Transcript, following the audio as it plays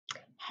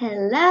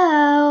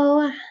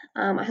Hello.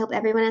 I hope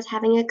everyone is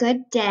having a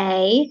good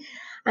day.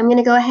 I'm going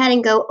to go ahead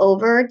and go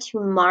over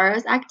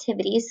tomorrow's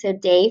activities, so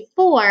day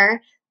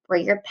 4 for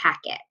your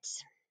packet.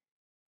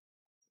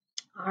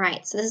 All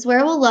right, so this is where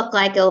it will look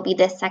like. It will be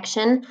this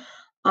section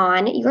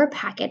on your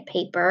packet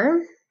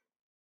paper.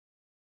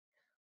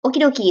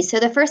 Okie dokie, so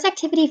the first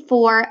activity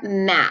for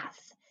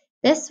math.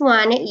 This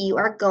one, you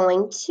are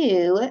going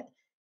to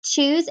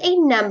choose a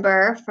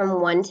number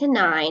from 1 to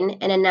 9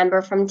 and a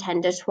number from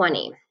 10 to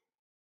 20.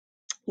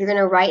 You're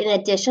going to write an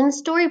addition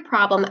story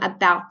problem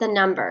about the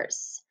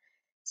numbers.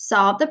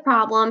 Solve the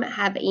problem,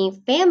 have a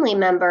family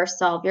member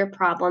solve your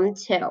problem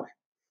too.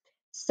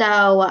 So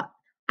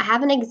I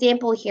have an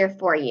example here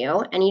for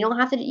you, and you don't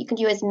have to, you can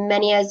do as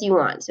many as you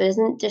want. So it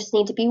doesn't just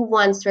need to be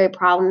one story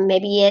problem.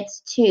 Maybe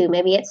it's 2,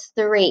 maybe it's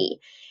 3.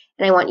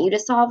 And I want you to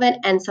solve it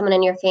and someone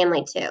in your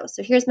family too.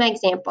 So here's my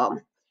example.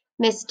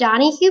 Miss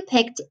Donahue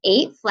picked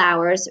 8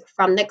 flowers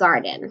from the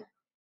garden.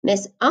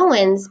 Miss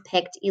Owens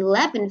picked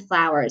 11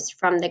 flowers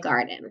from the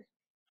garden.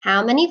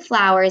 How many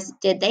flowers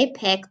did they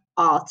pick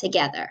all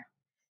together?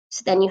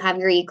 So then you have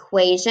your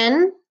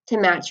equation to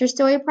match your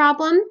story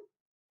problem.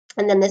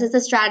 And then this is the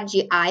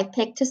strategy I've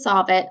picked to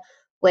solve it,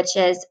 which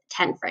is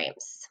 10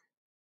 frames.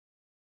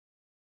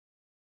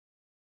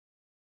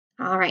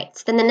 All right,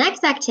 so then the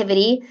next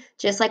activity,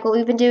 just like what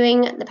we've been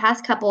doing the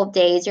past couple of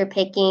days, you're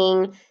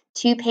picking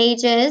 2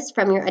 pages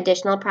from your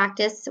additional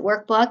practice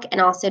workbook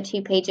and also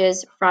 2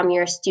 pages from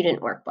your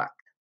student workbook.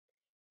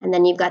 And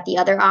then you've got the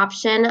other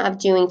option of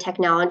doing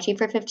technology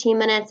for 15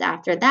 minutes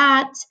after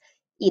that,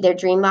 either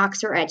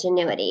Dreambox or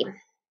Edgenuity.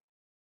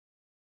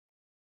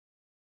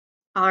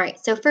 All right,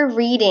 so for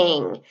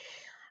reading,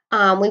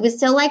 we would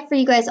still like for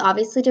you guys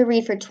obviously to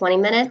read for 20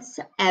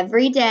 minutes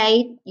every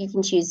day. You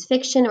can choose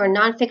fiction or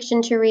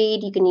nonfiction to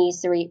read. You can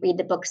use to read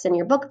the books in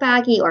your book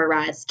baggie or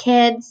as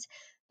kids.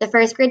 The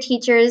first grade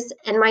teachers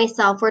and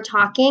myself were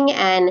talking,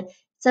 and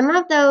some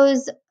of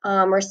those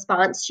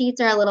response sheets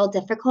are a little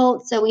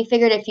difficult. So we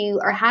figured if you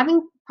are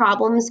having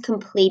problems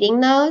completing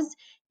those,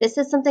 this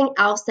is something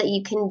else that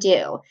you can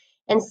do.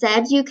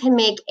 Instead, you can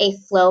make a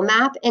flow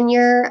map in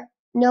your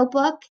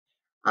notebook.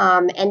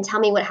 And tell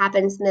me what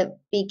happens in the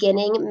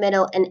beginning,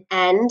 middle, and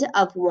end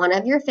of one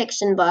of your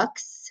fiction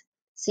books.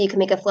 So you can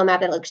make a flow map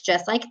that looks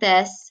just like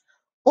this.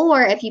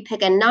 Or if you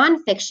pick a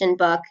nonfiction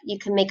book, you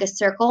can make a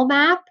circle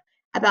map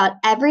about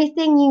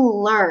everything you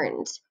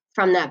learned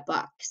from that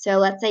book. So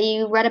let's say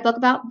you read a book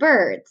about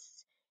birds.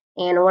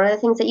 And one of the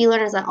things that you learn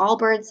is that all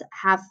birds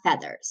have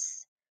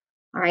feathers.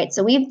 All right,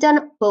 so we've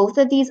done both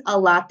of these a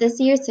lot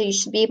this year, so you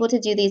should be able to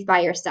do these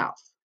by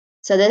yourself.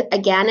 So that,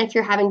 again, if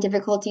you're having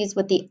difficulties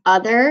with the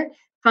other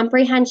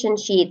comprehension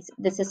sheets,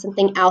 this is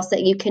something else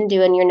that you can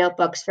do in your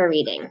notebooks for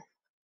reading.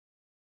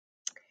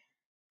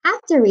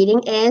 After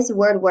reading is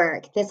word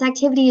work. This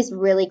activity is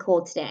really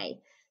cool today.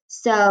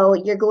 So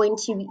you're going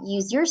to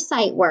use your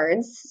sight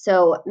words.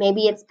 So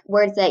maybe it's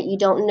words that you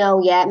don't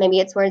know yet. Maybe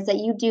it's words that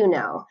you do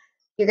know.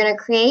 You're going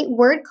to create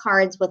word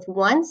cards with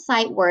one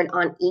sight word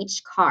on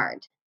each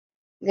card.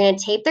 You're going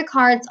to tape the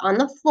cards on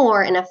the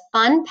floor in a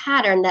fun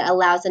pattern that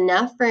allows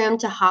enough room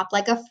to hop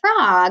like a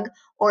frog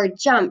or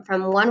jump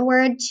from one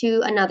word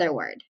to another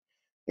word.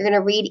 You're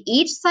going to read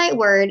each sight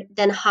word,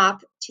 then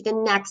hop to the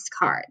next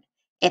card.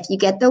 If you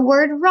get the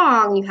word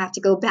wrong, you have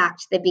to go back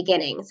to the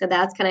beginning. So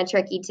that's kind of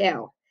tricky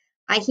too.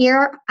 I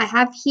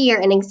have here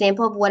an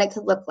example of what it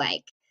could look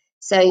like.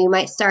 So you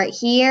might start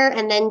here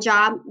and then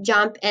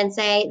jump and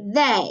say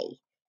they,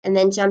 and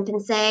then jump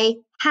and say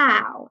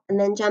how, and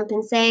then jump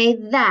and say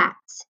that.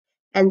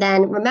 And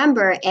then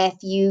remember, if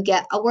you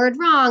get a word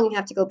wrong, you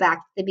have to go back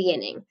to the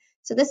beginning.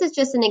 So this is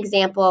just an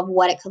example of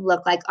what it could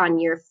look like on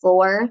your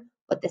floor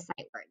with the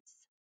sight words.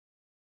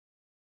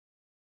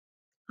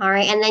 All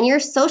right, and then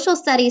your social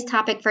studies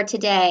topic for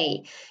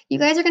today. You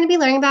guys are going to be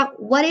learning about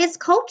what is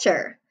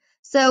culture.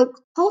 So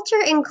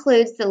culture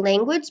includes the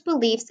language,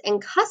 beliefs,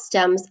 and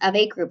customs of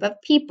a group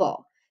of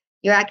people.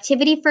 Your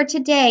activity for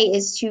today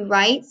is to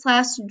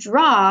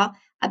write/draw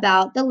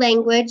about the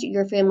language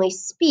your family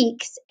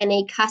speaks and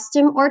a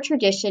custom or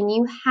tradition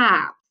you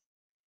have.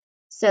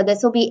 So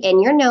this will be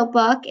in your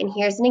notebook, and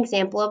here's an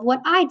example of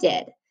what I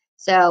did.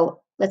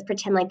 So let's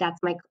pretend like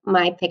that's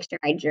my picture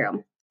I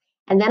drew.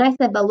 And then I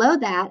said below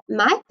that,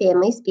 my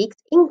family speaks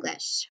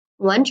English.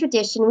 One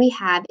tradition we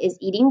have is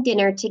eating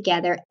dinner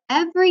together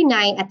every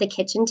night at the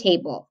kitchen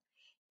table.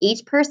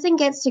 Each person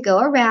gets to go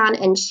around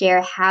and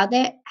share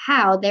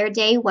how their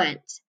day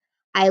went.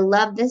 I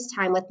love this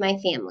time with my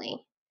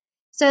family.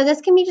 So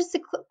this can be just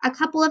a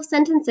couple of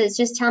sentences.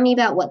 Just tell me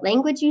about what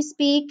language you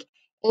speak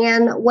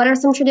and what are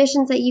some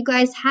traditions that you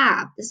guys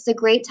have. This is a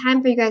great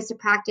time for you guys to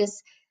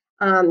practice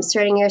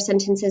starting your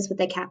sentences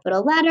with a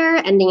capital letter,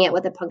 ending it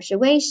with a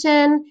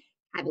punctuation,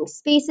 having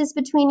spaces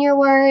between your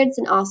words,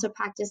 and also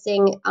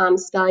practicing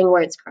spelling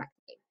words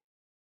correctly.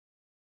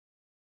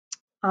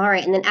 All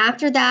right, and then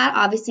after that,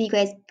 obviously you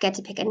guys get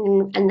to pick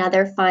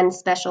another fun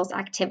specials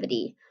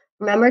activity.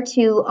 Remember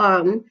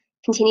to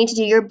continue to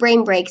do your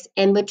brain breaks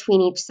in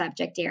between each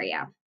subject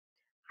area.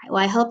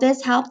 Well, I hope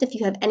this helped. If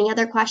you have any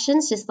other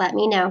questions, just let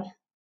me know.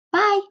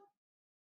 Bye.